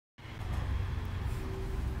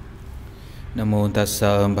Namo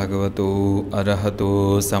tassa bhagavato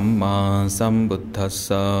arahato samma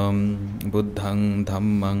sambuddhassa buddhang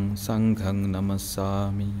dhammang sanghang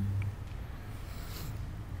namassami.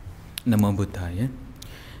 Namo Buddhaya.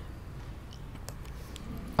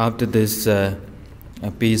 After this a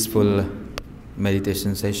peaceful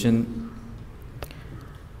meditation session,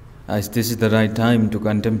 as this is the right time to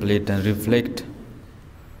contemplate and reflect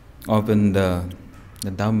upon the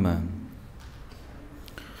Dhamma.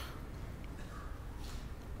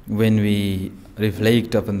 When we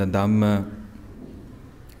reflect upon the Dhamma,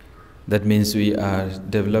 that means we are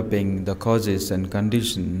developing the causes and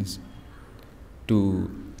conditions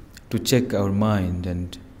to check our mind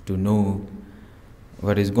and to know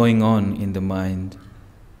what is going on in the mind,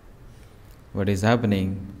 what is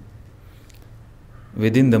happening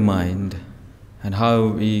within the mind, and how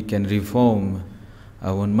we can reform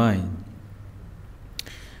our own mind.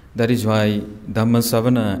 That is why Dhamma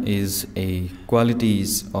Savana is a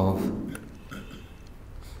qualities of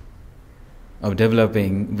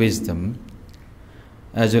developing wisdom,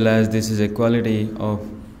 as well as this is a quality of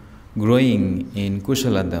growing in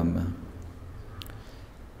Kushala Dhamma.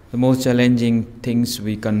 The most challenging things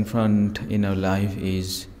we confront in our life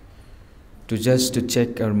is to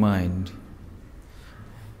check our mind.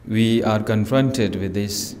 We are confronted with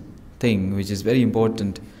this thing which is very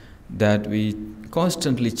important, that we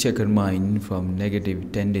constantly check our mind from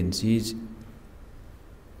negative tendencies,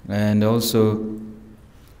 and also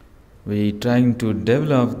we trying to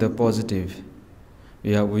develop the positive.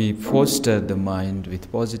 We foster the mind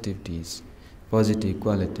with positivities, positive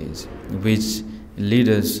qualities, which lead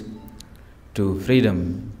us to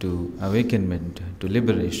freedom, to awakenment, to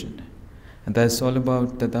liberation. And that's all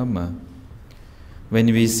about the Dhamma. When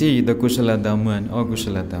we see the Kushala Dhamma and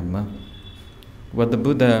Akushala Dhamma, what the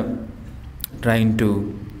Buddha trying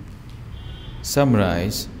to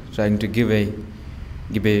summarize, trying to give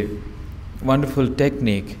a wonderful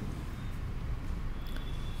technique,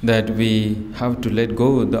 that we have to let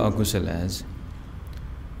go of the akushalas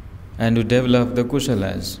and to develop the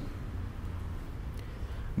kushalas.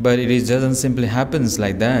 But it doesn't simply happens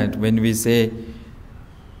like that. When we say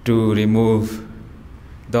to remove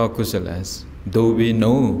the akushalas, though we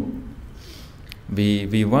know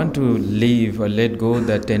we want to leave or let go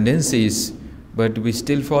the tendencies, but we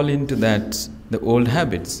still fall into the old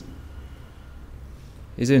habits,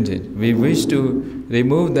 isn't it? We wish to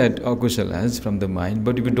remove that akushalas from the mind,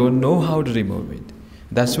 but we don't know how to remove it.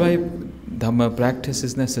 That's why Dhamma practice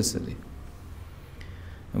is necessary.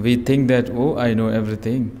 We think that, I know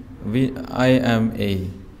everything. I am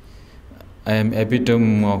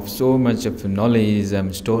epitome of so much of knowledge.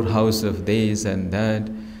 I'm storehouse of this and that.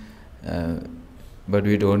 But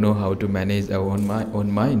we don't know how to manage our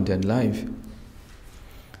own mind and life.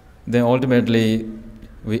 Then ultimately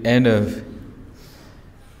we end up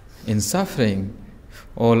in suffering.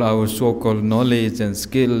 All our so-called knowledge and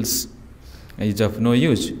skills is of no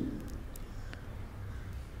use.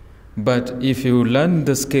 But if you learn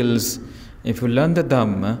the skills, if you learn the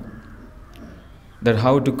Dhamma, that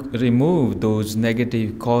how to remove those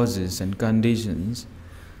negative causes and conditions,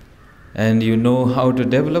 and you know how to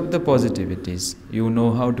develop the positivities, you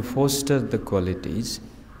know how to foster the qualities,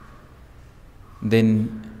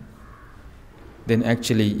 then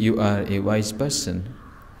actually you are a wise person.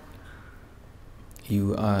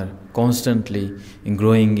 You are constantly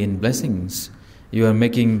growing in blessings. You are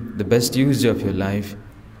making the best use of your life.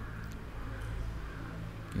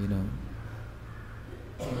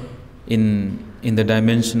 In the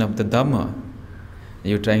dimension of the Dhamma,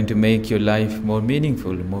 you're trying to make your life more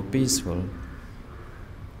meaningful, more peaceful.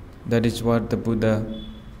 That is what the Buddha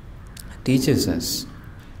teaches us.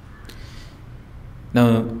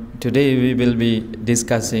 Now, today we will be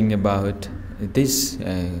discussing about this,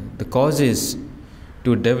 the causes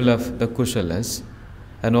to develop the kushalas,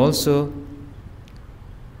 and also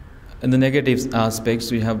in the negative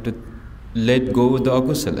aspects we have to let go of the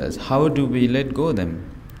akushalas. How do we let go of them?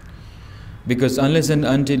 Because unless and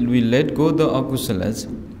until we let go of the akushalas,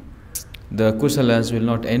 the kushalas will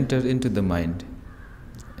not enter into the mind.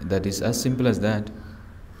 That is as simple as that.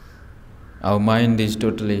 Our mind is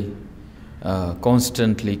totally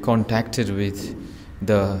constantly contacted with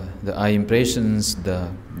the eye impressions,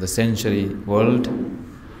 the sensory world.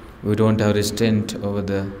 We don't have restraint over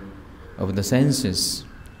the senses.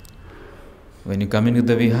 When you come into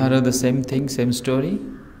the vihara, the same thing, same story.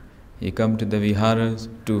 You come to the vihara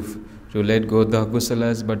to let go of the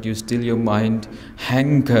akushalas, but you still your mind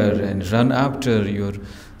hanker and run after your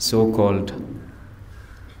so-called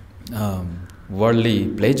worldly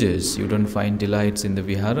pleasures. You don't find delights in the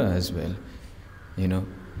vihara as well.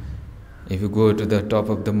 If you go to the top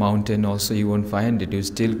of the mountain also you won't find it. You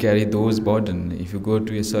still carry those burden. If you go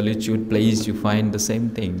to a solitude place you find the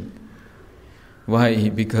same thing. Why?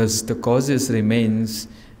 Because the causes remains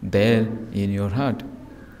there in your heart.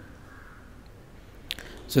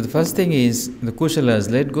 So the first thing is the kushalas.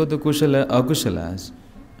 Let go the akushalas.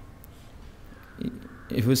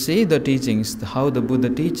 If you see the teachings, how the Buddha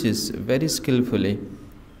teaches very skillfully,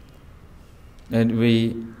 and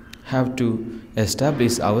we have to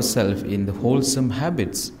establish ourselves in the wholesome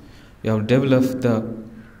habits. You have to develop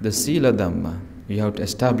the Sila Dhamma. You have to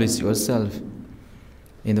establish yourself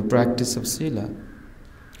in the practice of Sila.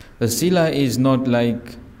 The Sila is not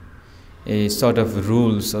like a sort of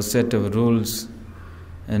rules or set of rules,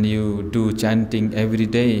 and you do chanting every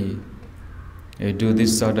day. You do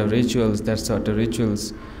this sort of rituals, that sort of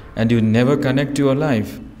rituals, and you never connect to your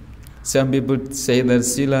life. Some people say that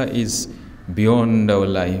Sila is beyond our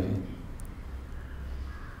life.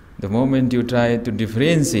 The moment you try to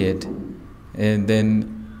differentiate, and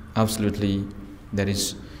then absolutely there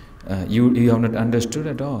is you have not understood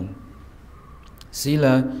at all.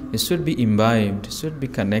 Sila, it should be imbibed, should be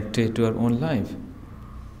connected to our own life.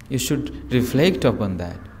 You should reflect upon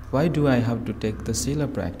that. Why do I have to take the Sila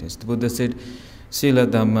practice? The Buddha said, Sila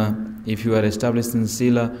Dhamma, if you are established in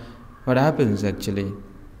Sila, what happens actually?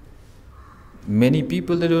 Many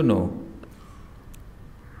people, they don't know.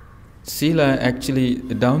 Sila actually,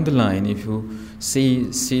 down the line, if you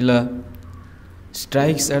see Sila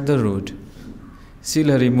strikes at the root,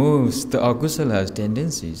 Sila removes the akusalas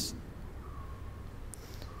tendencies.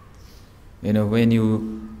 When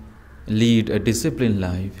you lead a disciplined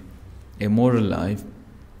life, a moral life,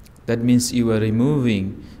 that means you are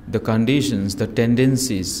removing the conditions, the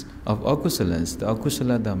tendencies of akusalas, the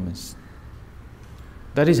akusala dhammas.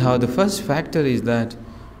 That is how the first factor is that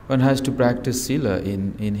one has to practice Sila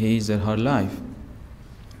in his or her life.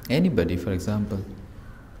 Anybody, for example.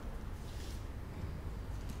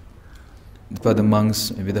 For the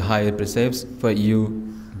monks, with the higher precepts. For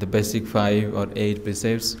you, the basic 5 or 8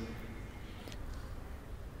 precepts.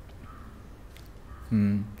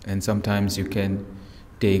 And sometimes you can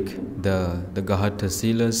take the Gahata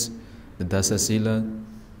Silas, the Dasa Sila,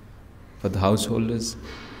 for the householders.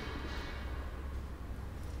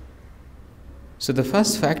 So the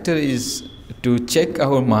first factor is to check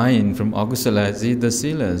our mind from akusalas, the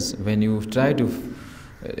silas. When you try to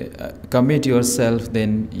commit yourself,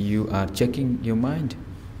 then you are checking your mind.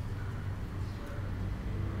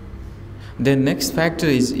 The next factor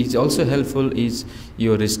is also helpful is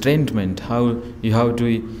your restrainment. How you have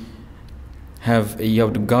to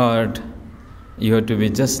guard. You have to be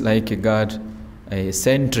just like a guard, a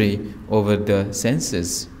sentry over the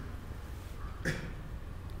senses.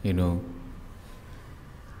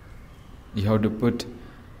 You have to put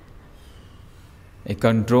a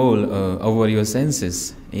control over your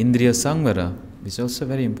senses. Indriya samvara is also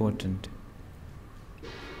very important.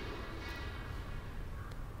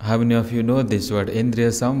 How many of you know this word, Indriya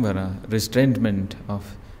samvara, restrainment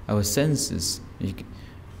of our senses?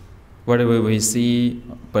 Whatever we see,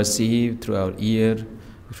 perceive through our ear,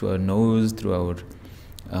 through our nose, through our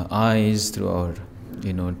eyes, through our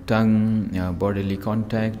tongue, bodily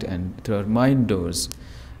contact, and through our mind doors.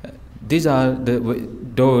 These are the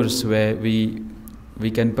doors where we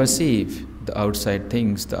can perceive the outside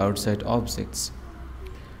things, the outside objects.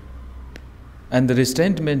 And the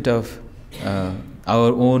restrainment of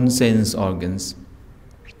our own sense organs,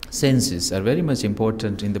 senses, are very much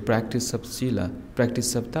important in the practice of Sila,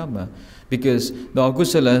 practice of Dhamma, because the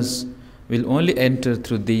akusalas will only enter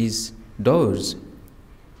through these doors.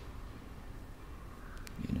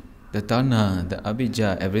 The tanha, the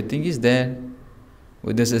abhijja, everything is there.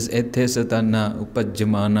 Buddha says, ette satanna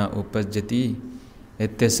upajjamana upajjati,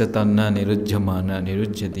 ette satanna nirujjamana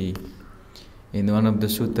nirujjati. In one of the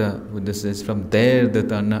sutta, Buddha says, from there the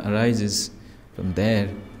tanna arises, from there,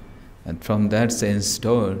 and from that sense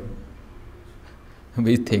door.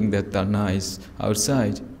 We think that tanha is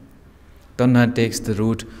outside. Tanha takes the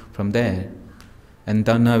root from there. And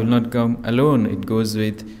tanha will not come alone, it goes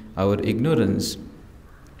with our ignorance,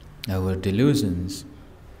 our delusions,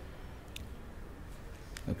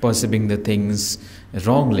 perceiving the things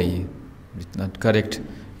wrongly, with not correct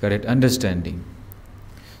understanding.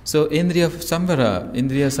 So Indriya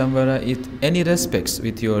samvara in any respects,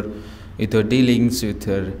 with your dealings, with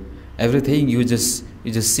your everything, you just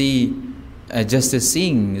see just a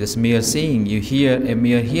seeing, just mere seeing. You hear a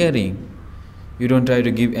mere hearing. You don't try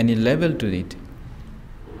to give any level to it.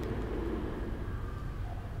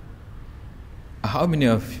 How many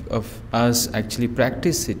of us actually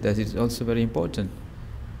practice it? That is also very important.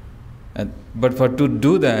 But to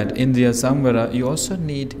do that, Indriya samvara, you also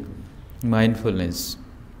need mindfulness.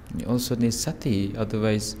 You also need sati,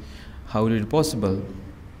 otherwise how is it possible?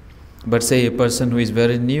 But say a person who is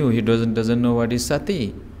very new, he doesn't know what is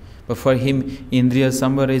sati. But for him, indriya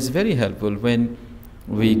samvara is very helpful. When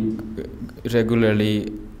we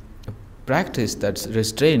regularly practice that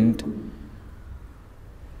restraint,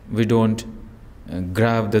 we don't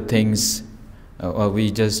grab the things or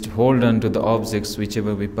we just hold on to the objects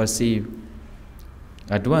whichever we perceive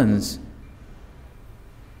at once.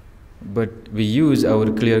 But we use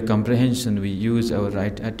our clear comprehension, we use our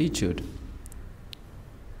right attitude.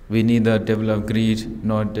 We neither develop greed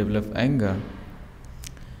nor develop anger.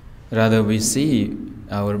 Rather, we see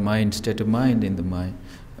our mind, state of mind in the mind,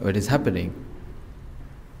 what is happening.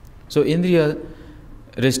 So, indriya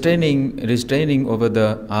restraining over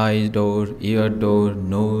the eye door, ear door,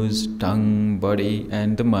 nose, tongue, body,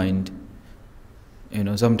 and the mind.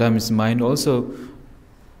 Sometimes mind also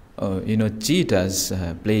cheat us,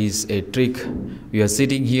 plays a trick. You are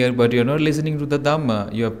sitting here, but you are not listening to the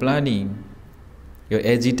Dhamma. You are planning. You are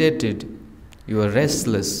agitated. You are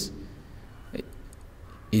restless.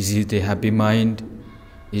 Is it a happy mind?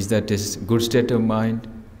 Is that a good state of mind?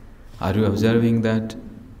 Are you observing that?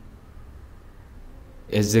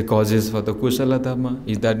 Is the causes for the kusala dhamma?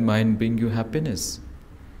 Is that mind bring you happiness?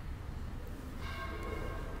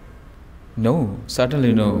 No,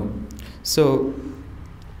 certainly no. So,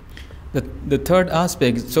 the third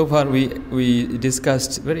aspect, so far we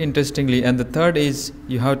discussed very interestingly, and the third is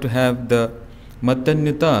you have to have the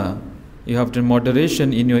matanyuta, you have to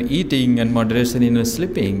moderation in your eating and moderation in your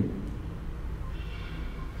sleeping.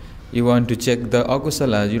 You want to check the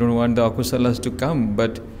akusalas, you don't want the akusalas to come,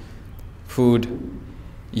 but food,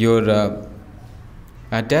 your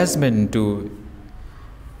attachment to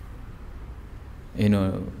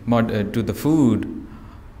to the food,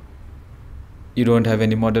 you don't have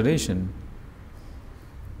any moderation.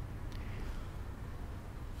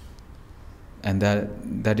 And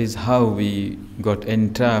that is how we got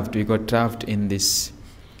entrapped, we got trapped in this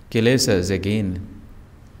kilesas again.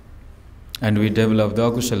 And we develop the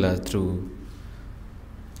akusala through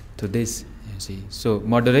this, you see. So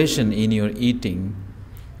moderation in your eating,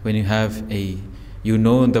 when you have you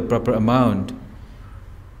know the proper amount,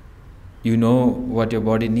 you know what your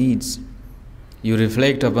body needs, you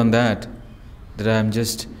reflect upon that I am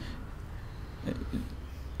just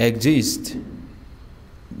exist,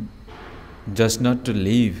 just not to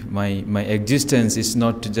live. My existence is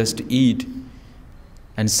not to just eat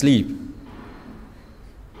and sleep.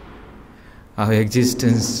 Our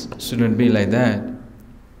existence shouldn't be like that.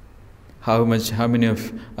 How many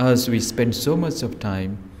of us, we spend so much of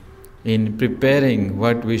time in preparing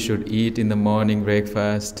what we should eat in the morning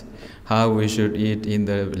breakfast, how we should eat in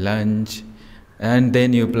the lunch, and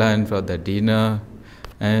then you plan for the dinner,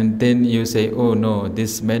 and then you say, oh no,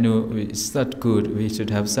 this menu is not good, we should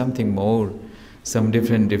have something more, some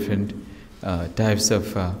different types of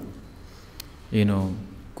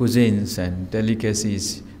cuisines and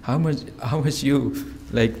delicacies. How much you,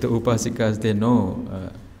 like the upasikas, they know,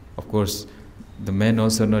 of course the men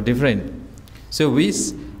also know different. So we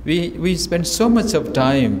spend so much of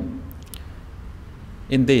time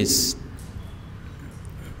in this.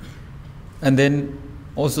 And then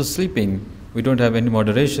also sleeping, we don't have any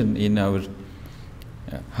moderation in our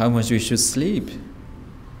how much we should sleep.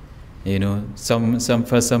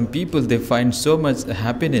 For some people, they find so much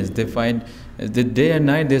happiness. They find the day and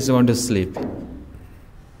night they just want to sleep,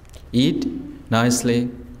 eat nicely,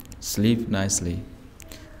 sleep nicely.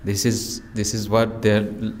 This is what the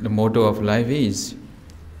motto of life is.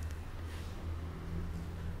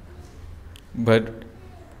 But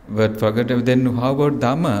forget, then how about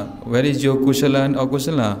Dhamma? Where is your kusala and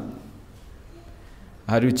akusala?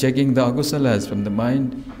 Are you checking the akusalas from the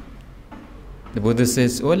mind? The Buddha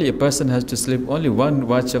says only a person has to sleep only one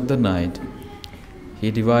watch of the night.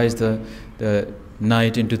 He divides the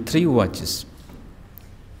night into 3 watches.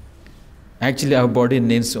 Actually, our body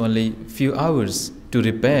needs only few hours to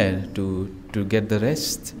repair, to get the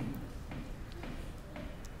rest.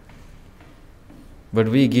 But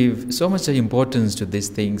we give so much importance to these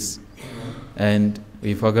things, and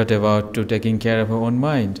we forget about to taking care of our own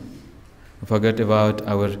mind. We forget about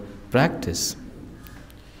our practice.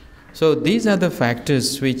 So these are the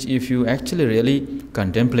factors which, if you actually really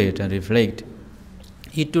contemplate and reflect,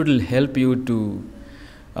 it will help you to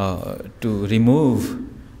remove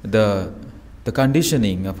the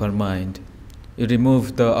conditioning of our mind. You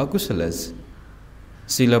remove the akusalas,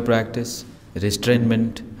 sila practice,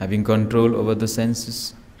 restrainment, having control over the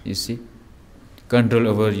senses, you see, control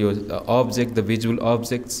over your object, the visual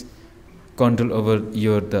objects, control over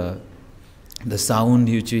your the sound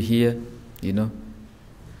which you hear,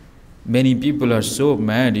 Many people are so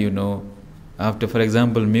mad, after, for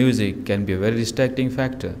example, music can be a very distracting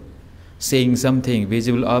factor. Saying something,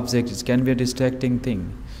 visible objects can be a distracting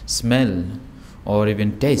thing. Smell, or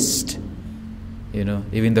even taste,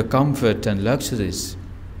 even the comfort and luxuries,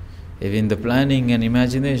 even the planning and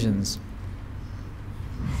imaginations.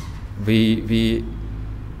 These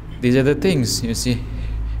are the things, you see.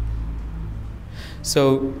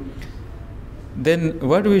 So, then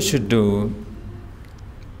what we should do,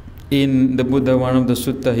 in the Buddha, one of the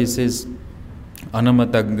sutta, he says,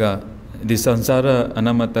 Anamatagga, the Sansara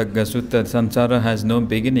Anamatagga Sutta, Sansara has no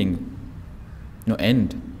beginning, no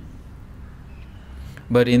end.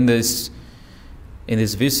 But in this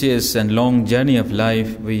vicious and long journey of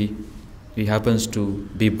life, we happens to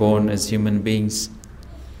be born as human beings.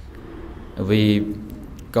 We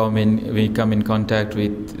come in contact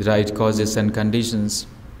with right causes and conditions.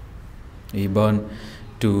 We born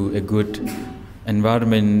to a good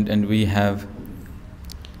environment, and we have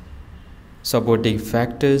supporting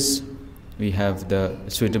factors. We have the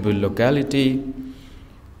suitable locality.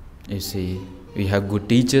 You see, we have good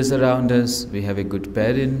teachers around us. We have a good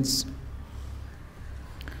parents.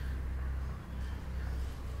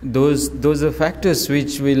 Those are factors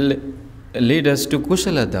which will lead us to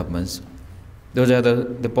Kushala Dhammas. Those are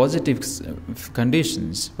the positive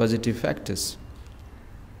conditions, positive factors.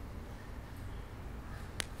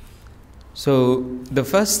 So the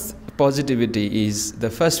first positivity is, the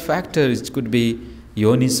first factor which could be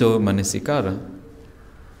yoniso manasikara.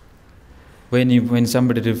 When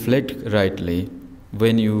somebody reflect rightly,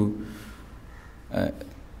 when you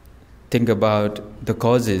think about the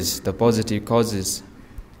causes, the positive causes,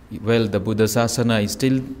 well, the Buddha Sasana is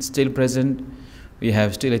still present. We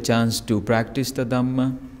have still a chance to practice the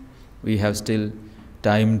Dhamma. We have still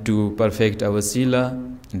time to perfect our sila,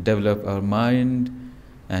 develop our mind,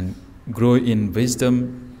 and grow in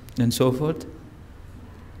wisdom, and so forth.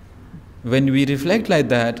 When we reflect like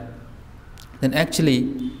that, then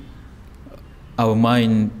actually our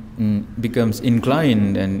mind becomes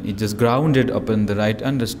inclined, and it is grounded upon the right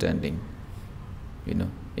understanding.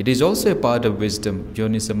 It is also a part of wisdom,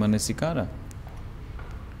 yonisa manasikara.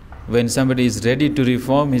 When somebody is ready to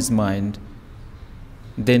reform his mind,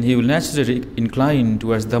 then he will naturally incline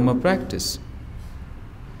towards Dhamma practice.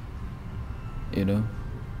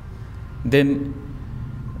 Then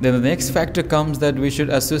the next factor comes that we should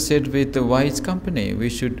associate with a wise company.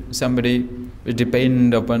 Somebody will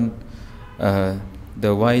depend upon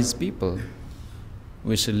the wise people.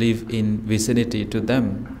 We should live in vicinity to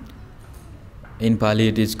them. In Pali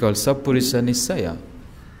it is called Sappurisa Nisaya.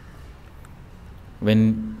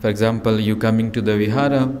 When, for example, you coming to the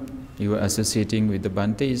vihara, you are associating with the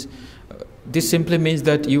Bhantes. This simply means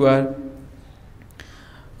that you are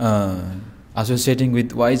associating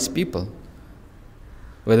with wise people,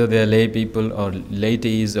 whether they are lay people or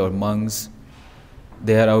laities or monks.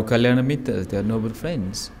 They are our kalyana mitras, they are noble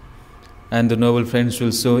friends. And the noble friends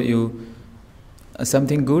will show you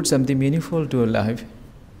something good, something meaningful to your life.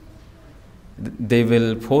 They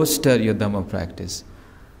will foster your Dhamma practice.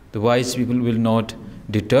 The wise people will not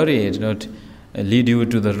deteriorate, not lead you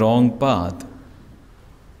to the wrong path.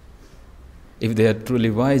 If they are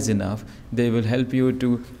truly wise enough, they will help you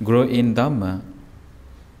to grow in Dhamma.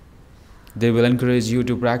 They will encourage you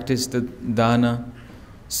to practice the dana,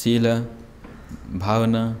 sila,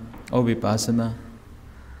 bhavana, or vipassana,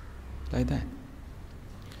 like that.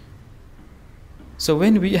 So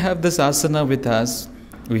when we have this asana with us,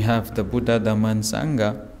 we have the Buddha, Dhamma and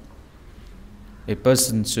Sangha. A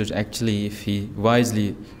person should actually, if he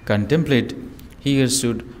wisely contemplate, he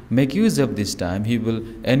should make use of this time. He will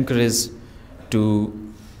encourage to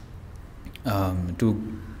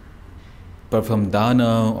perform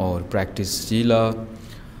dana or practice sila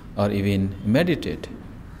or even meditate.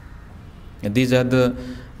 And these are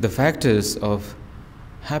the factors of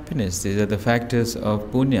happiness. These are the factors of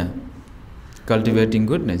punya, cultivating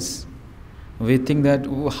goodness. We think that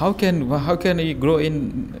how can we grow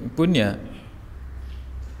in punya?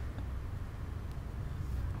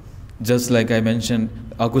 Just like I mentioned,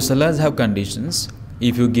 akusalas have conditions.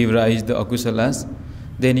 If you give rise to the akusalas,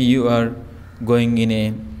 then you are going in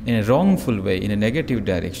a wrongful way, in a negative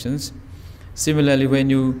directions. Similarly, when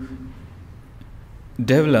you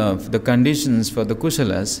develop the conditions for the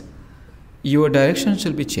kusalas, your direction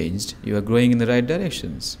shall be changed. You are growing in the right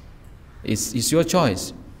directions. It's your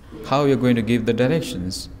choice how you are going to give the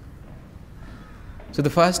directions. So the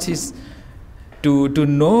first is to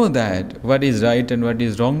know that what is right and what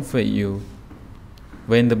is wrong for you.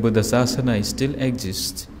 When the Buddha Sasana still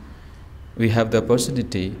exists, we have the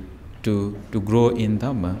opportunity to grow in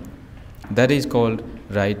Dhamma. That is called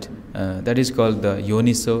right? That is called the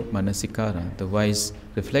yoniso manasikara, the wise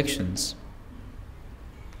reflections.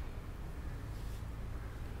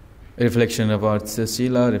 Reflection about the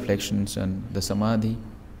sila, reflections on the samadhi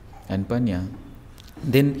and panya.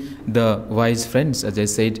 Then the wise friends, as I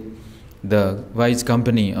said, the wise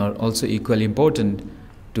company are also equally important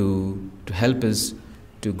to help us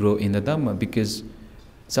to grow in the Dhamma, because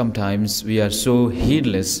sometimes we are so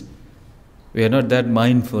heedless, we are not that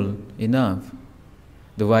mindful enough.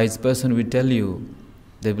 The wise person will tell you,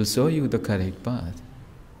 they will show you the correct path.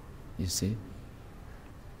 You see?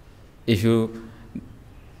 If you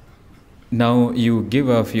now you give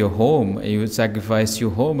up your home, you sacrifice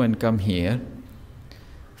your home and come here,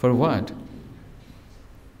 for what?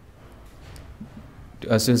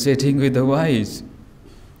 To associating with the wise,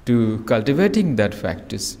 to cultivating that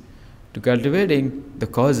practice, to cultivating the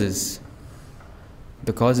cause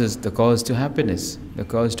to happiness, the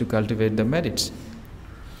cause to cultivate the merits.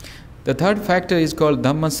 The third factor is called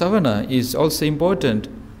Dhamma Savana, is also important,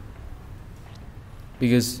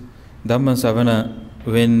 because Dhamma Savana,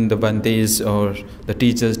 when the Bantes or the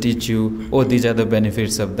teachers teach you, oh, these are the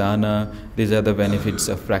benefits of dana, these are the benefits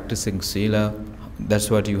of practicing sila, that's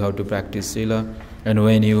what you have to practice sila. And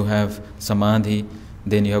when you have samadhi,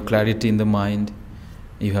 then you have clarity in the mind,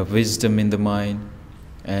 you have wisdom in the mind,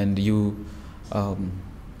 and you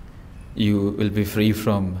will be free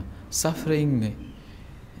from suffering.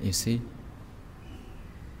 You see,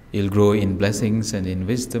 you'll grow in blessings and in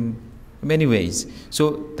wisdom, many ways.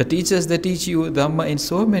 So the teachers, they teach you Dhamma in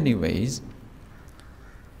so many ways.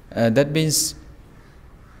 That means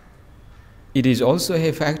it is also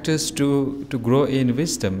a factor to grow in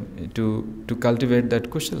wisdom, to cultivate that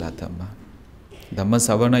kushala Dhamma. Dhamma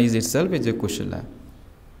Savana is itself is a kushala.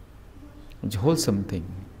 It's a wholesome thing.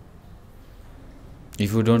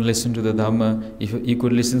 If you don't listen to the Dhamma, if you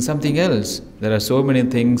could listen something else. There are so many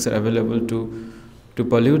things available to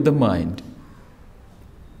pollute the mind.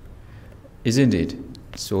 Isn't it?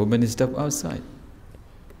 So many stuff outside.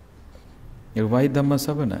 Why Dhamma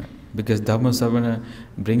Savana? Because Dhamma Savana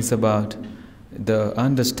brings about the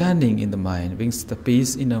understanding in the mind, brings the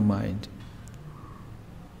peace in our mind.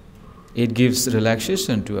 It gives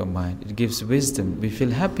relaxation to our mind. It gives wisdom. We feel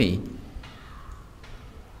happy.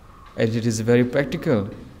 And it is very practical.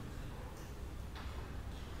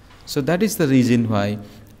 So that is the reason why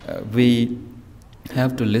we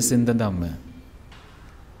have to listen to the Dhamma.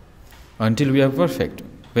 Until we are perfect.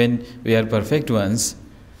 When we are perfect once,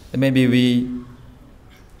 maybe we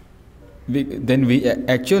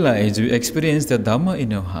actualize, we experience the Dhamma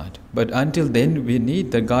in our heart. But until then, we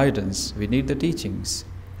need the guidance, we need the teachings.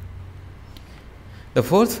 The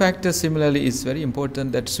fourth factor similarly is very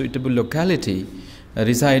important, that suitable locality,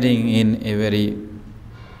 residing in a very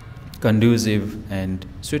conducive and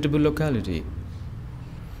suitable locality.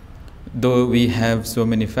 Though we have so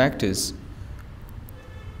many factors,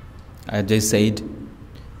 as I said,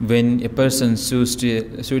 when a person chooses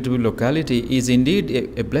a suitable locality is indeed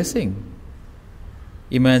a blessing.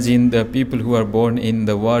 Imagine the people who are born in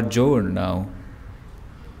the war zone now,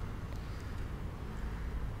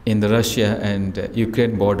 in the Russia and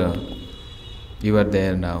Ukraine border. You are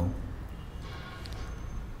there now.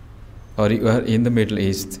 Or you are in the Middle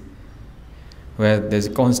East, where there is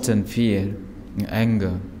constant fear,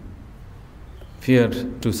 anger, fear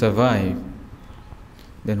to survive.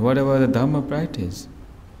 Then what about the Dhamma practice?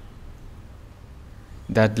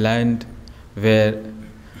 That land where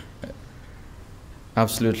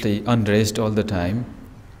absolutely unrest all the time,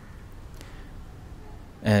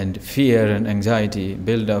 and fear and anxiety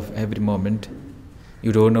build up every moment.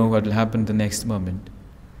 You don't know what will happen the next moment.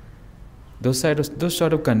 Those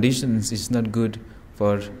sort of conditions is not good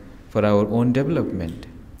for our own development.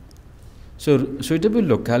 So suitable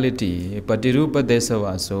locality, patirupa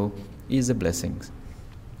desavaso, is a blessing.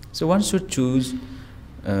 So one should choose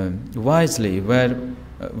wisely where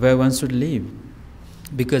one should live,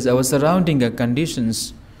 because our surrounding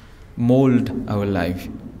conditions mold our life.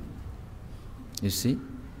 You see,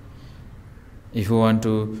 if you want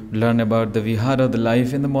to learn about the vihara, the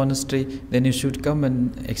life in the monastery, then you should come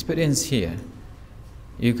and experience here.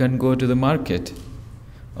 You can go to the market,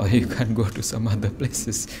 or you can go to some other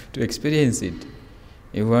places to experience it.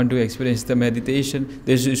 If you want to experience the meditation,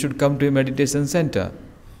 then you should come to a meditation center.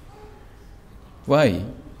 Why?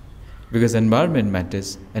 Because environment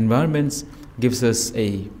matters. Environment gives us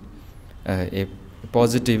a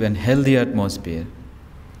positive and healthy atmosphere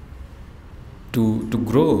to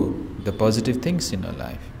grow the positive things in our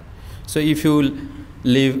life. So if you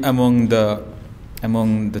live among the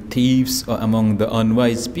thieves or among the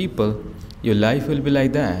unwise people, your life will be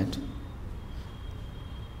like that.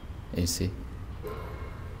 You see.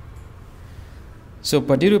 So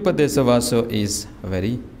Patirupadesavaso is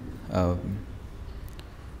very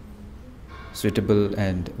suitable,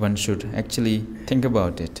 and one should actually think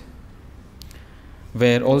about it,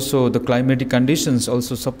 where also the climatic conditions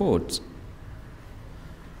also supports,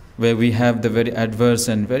 where we have the very adverse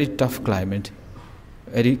and very tough climate,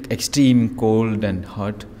 very extreme cold and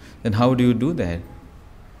hot, then how do you do that?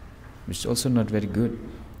 It's also not very good.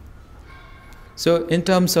 So in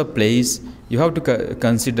terms of place, you have to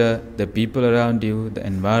consider the people around you, the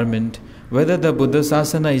environment, whether the Buddha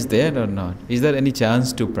Sasana is there or not. Is there any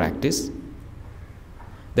chance to practice?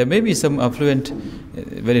 There may be some affluent,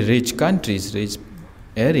 very rich countries, rich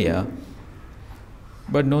area,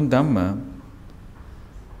 but no Dhamma.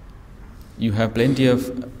 You have plenty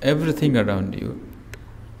of everything around you,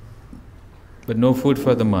 but no food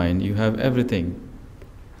for the mind. You have everything.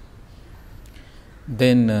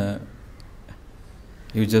 Then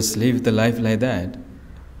you just live the life like that.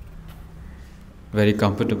 Very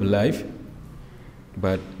comfortable life,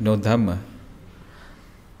 but no Dhamma.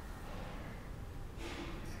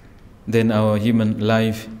 Then our human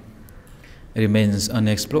life remains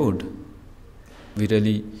unexplored. We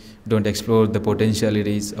really don't explore the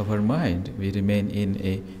potentialities of our mind. We remain in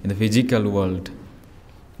the physical world.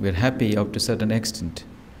 We're happy up to a certain extent,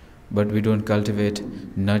 but we don't cultivate,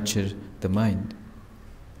 nurture the mind.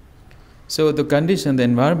 So the condition, the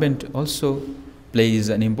environment also plays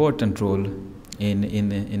an important role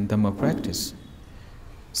in Dhamma practice.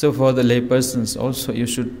 So for the lay persons also, you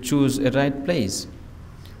should choose a right place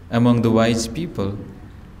among the wise people,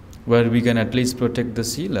 where we can at least protect the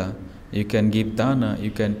sila. You can give dana,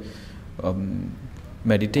 you can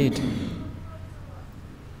meditate.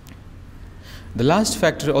 The last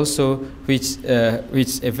factor also, which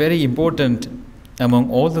is very important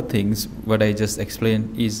among all the things what I just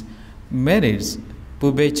explained, is merits,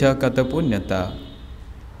 pubecha kata punyata,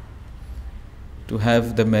 to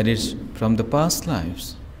have the merits from the past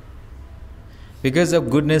lives. Because of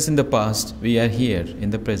goodness in the past, we are here in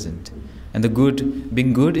the present. And the good,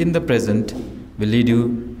 being good in the present, will lead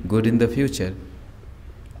you good in the future.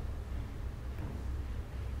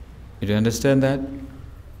 You understand that?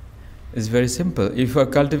 It's very simple. If you are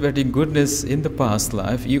cultivating goodness in the past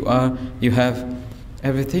life, you have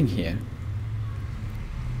everything here.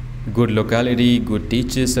 Good locality, good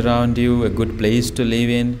teachers around you, a good place to live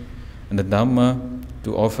in, and the Dhamma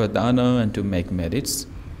to offer dana and to make merits.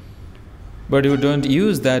 But if you don't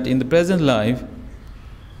use that in the present life,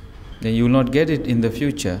 then you will not get it in the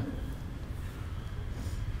future.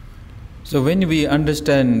 So when we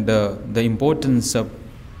understand the importance of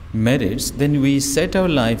merits, then we set our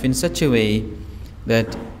life in such a way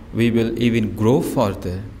that we will even grow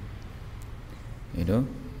further.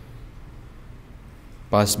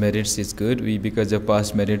 Past merits is good. Because of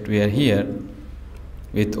past merit, we are here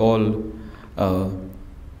with all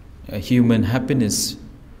human happiness,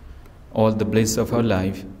 all the bliss of our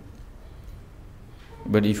life.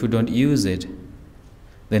 But if you don't use it,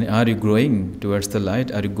 then are you growing towards the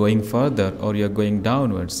light? Are you going further, or you are going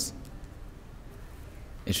downwards?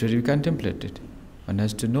 It should be contemplated. One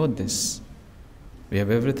has to know this. We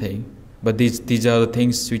have everything, but these are the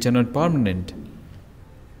things which are not permanent.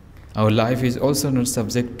 Our life is also not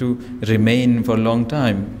subject to remain for a long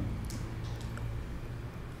time.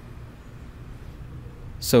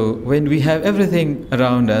 So when we have everything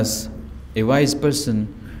around us, a wise person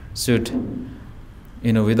should,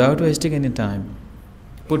 without wasting any time,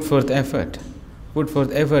 put forth effort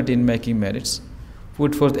in making merits,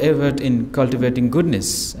 put forth effort in cultivating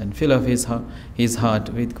goodness, and fill up his heart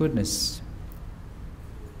with goodness.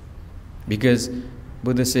 Because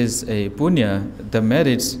Buddha says a punya, the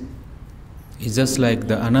merits, is just like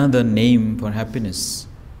the another name for happiness.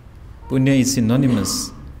 Punya is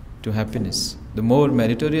synonymous to happiness. The more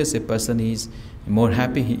meritorious a person is, the more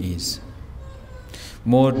happy he is.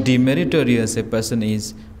 More demeritorious a person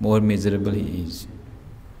is, more miserable he is.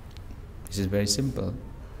 This is very simple.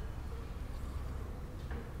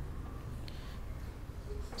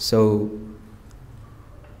 So,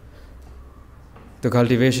 the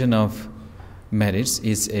cultivation of merits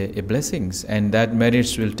is a blessings, and that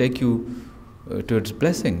merits will take you towards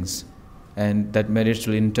blessings, and that merits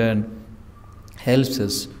will in turn helps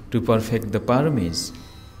us to perfect the paramis.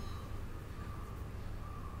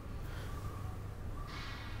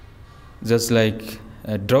 Just like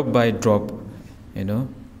drop by drop, in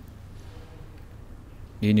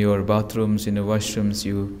your bathrooms, in your washrooms,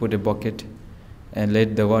 you put a bucket and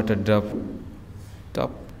let the water drop,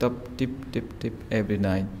 top, tip, tip, every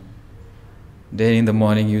night. Then in the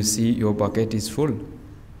morning you see your bucket is full.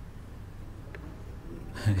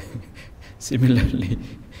 Similarly,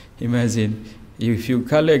 imagine If you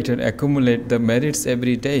collect and accumulate the merits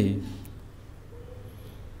every day,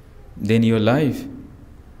 then your life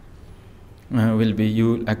will be,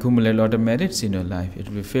 you accumulate a lot of merits in your life. It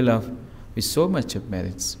will be filled up with so much of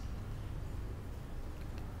merits.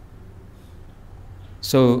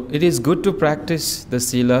 So it is good to practice the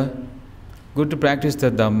Sila, good to practice the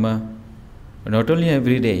Dhamma, not only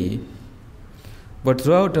every day, but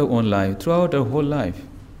throughout our own life, throughout our whole life.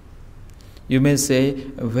 You may say,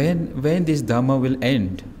 when this Dhamma will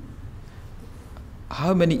end?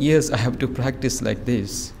 How many years I have to practice like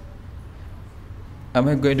this? Am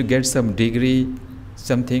I going to get some degree,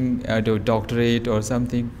 something, a doctorate or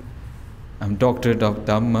something? I'm doctorate of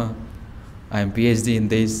Dhamma, I'm PhD in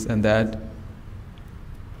this and that.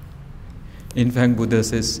 In fact, Buddha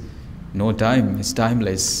says, no time, it's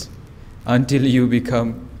timeless. Until you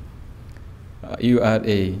become, you're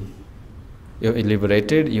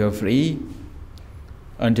liberated, you're free.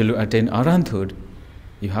 Until you attain arahanthood,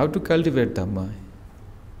 you have to cultivate Dhamma.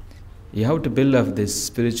 You have to build up these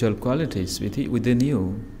spiritual qualities within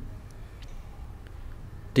you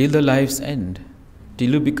till the life's end,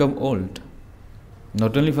 till you become old.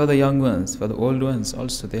 Not only for the young ones, for the old ones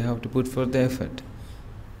also, they have to put forth the effort.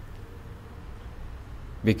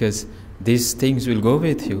 Because these things will go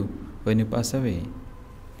with you when you pass away.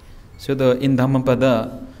 So in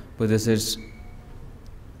Dhammapada, Buddha says,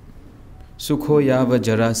 Sukho yava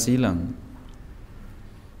jara silang.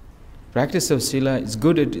 Practice of Sila is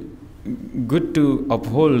good to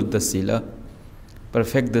uphold the Sila,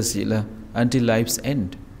 perfect the Sila until life's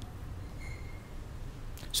end.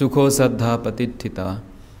 Sukho saddha patithita.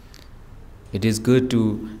 It is good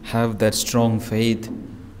to have that strong faith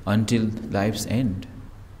until life's end,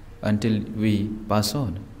 until we pass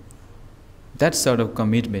on. That sort of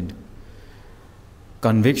commitment,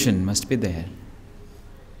 conviction must be there.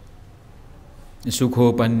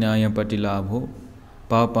 Sukho panyaya patilabho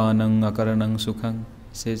papanang akaranang sukhang.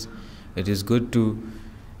 Says it is good to,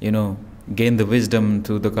 gain the wisdom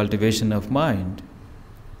through the cultivation of mind.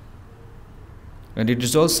 And it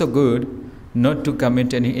is also good not to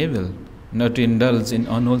commit any evil, not to indulge in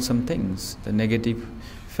unwholesome things, the negative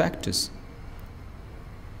factors.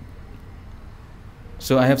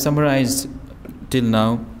 So I have summarized till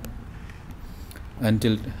now,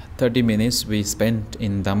 until 30 minutes we spent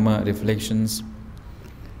in Dhamma reflections.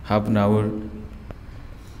 Half an hour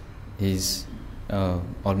is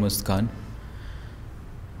almost gone.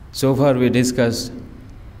 So far we discussed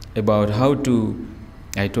about how to,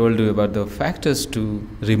 I told you about the factors to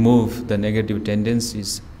remove the negative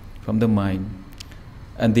tendencies from the mind.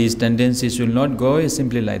 And these tendencies will not go away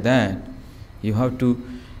simply like that. You have to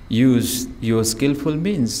use your skillful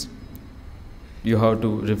means. You have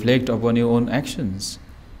to reflect upon your own actions.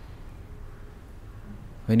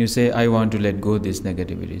 When you say, I want to let go of this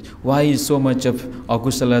negativity, why is so much of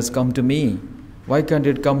akusalas come to me? Why can't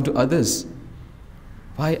it come to others?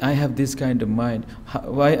 Why I have this kind of mind?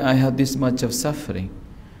 Why I have this much of suffering?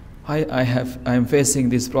 Why I am facing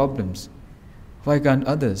these problems? Why can't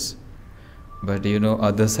others? But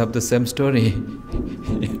others have the same story.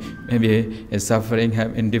 Maybe a suffering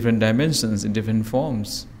have in different dimensions, in different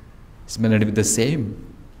forms. It may not be the same.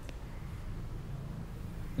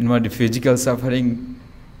 The physical suffering,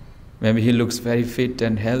 maybe he looks very fit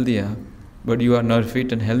and healthier, but you are not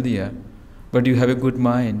fit and healthier, but you have a good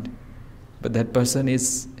mind. But that person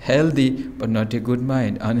is healthy, but not a good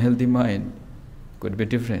mind, unhealthy mind. Could be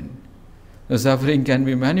different. The suffering can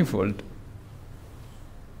be manifold.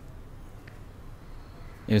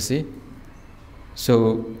 You see?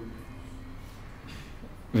 So,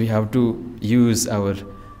 we have to use our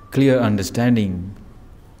clear understanding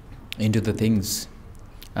into the things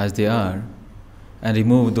as they are and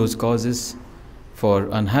remove those causes for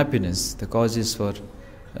unhappiness, the causes for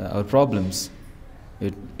our problems.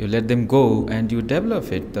 You let them go and you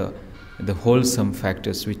develop it, the wholesome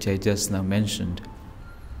factors which I just now mentioned.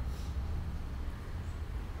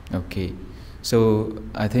 Okay, so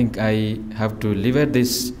I think I have to leave at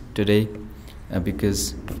this today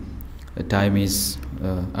because the time is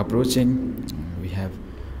approaching. We have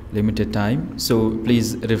limited time. So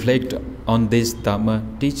please reflect on these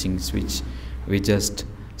Dhamma teachings which we just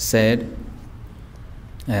said.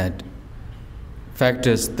 And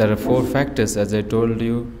factors, there are 4 factors as I told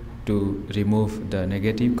you to remove the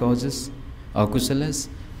negative causes, akusalas,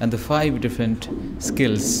 and the 5 different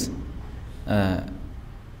skills.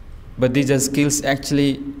 But these are skills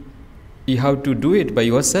actually you have to do it by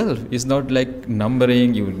yourself. It's not like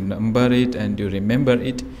numbering, you number it and you remember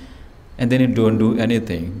it and then you don't do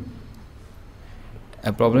anything.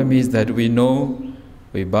 A problem is that we know,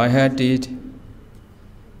 we by heart it,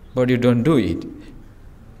 but you don't do it.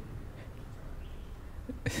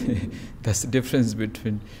 That's the difference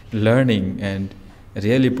between learning and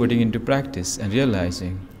really putting into practice and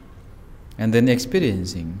realizing and then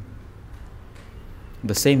experiencing.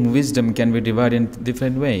 The same wisdom can be divided in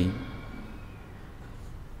different way.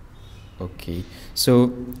 Okay,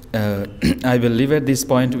 so I will leave at this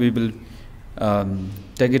point. We will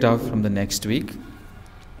take it off from the next week.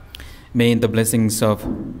 May the blessings of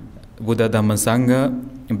Buddha, Dhamma,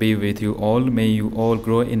 Sangha be with you all. May you all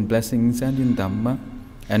grow in blessings and in Dhamma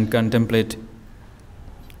and contemplate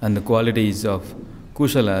on the qualities of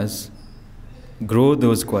Kushalas. Grow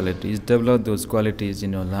those qualities, develop those qualities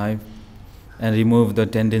in your life, and remove the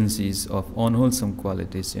tendencies of unwholesome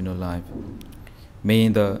qualities in your life. May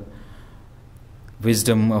the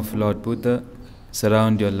wisdom of Lord Buddha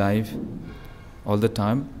surround your life all the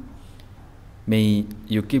time. May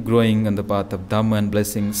you keep growing on the path of Dhamma and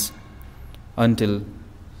blessings until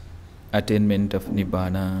attainment of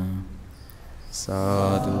Nibbana.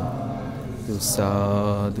 Sadhu,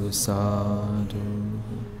 sadhu, sadhu.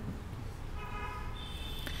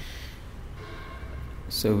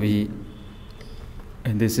 So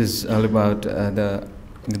and this is all about the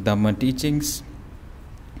Dhamma teachings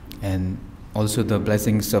and also the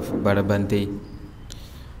blessings of Bhadabhante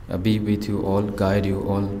be with you all, guide you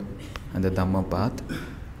all on the Dhamma path.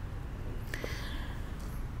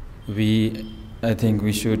 I think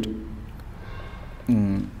we should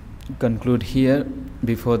conclude here.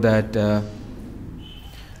 Before that,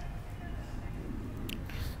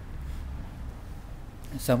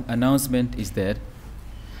 some announcement is there.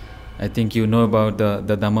 I think you know about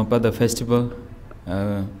the Dhammapada festival.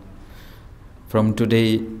 From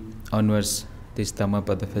today onwards, this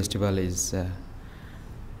Dhammapada festival is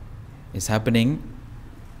happening.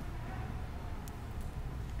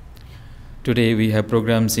 Today we have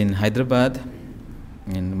programs in Hyderabad,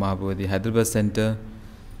 in Mahabodhi Hyderabad Center.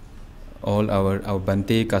 All our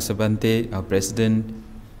Bhante, Kasa Bhante, our president,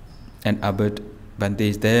 and Abbot Bhante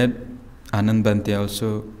is there. Anand Bhante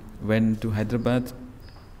also went to Hyderabad.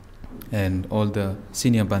 And all the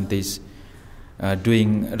senior Bhantes are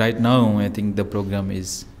doing right now. I think the program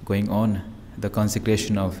is going on, the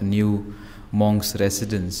consecration of new monks'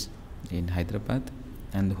 residence in Hyderabad,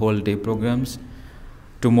 and the whole day programs.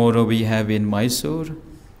 Tomorrow we have in Mysore,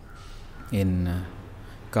 in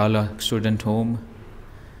Kala Student Home,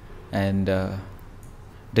 and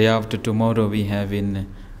day after tomorrow we have in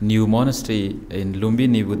new monastery in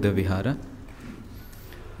Lumbini Buddha Vihara.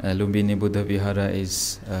 Lumbini Buddha Vihara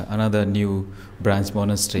is another new branch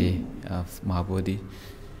monastery of Mahabodhi.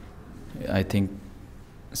 I think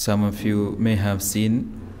some of you may have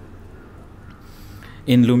seen.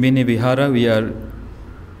 In Lumbini Vihara, we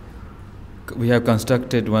have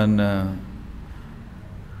constructed one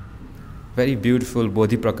very beautiful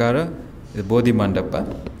Bodhi Prakara, the Bodhi Mandapa,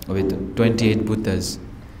 with 28 Buddhas.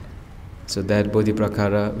 So that Bodhi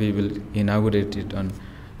Prakara, we will inaugurate it on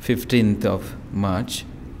 15th of March.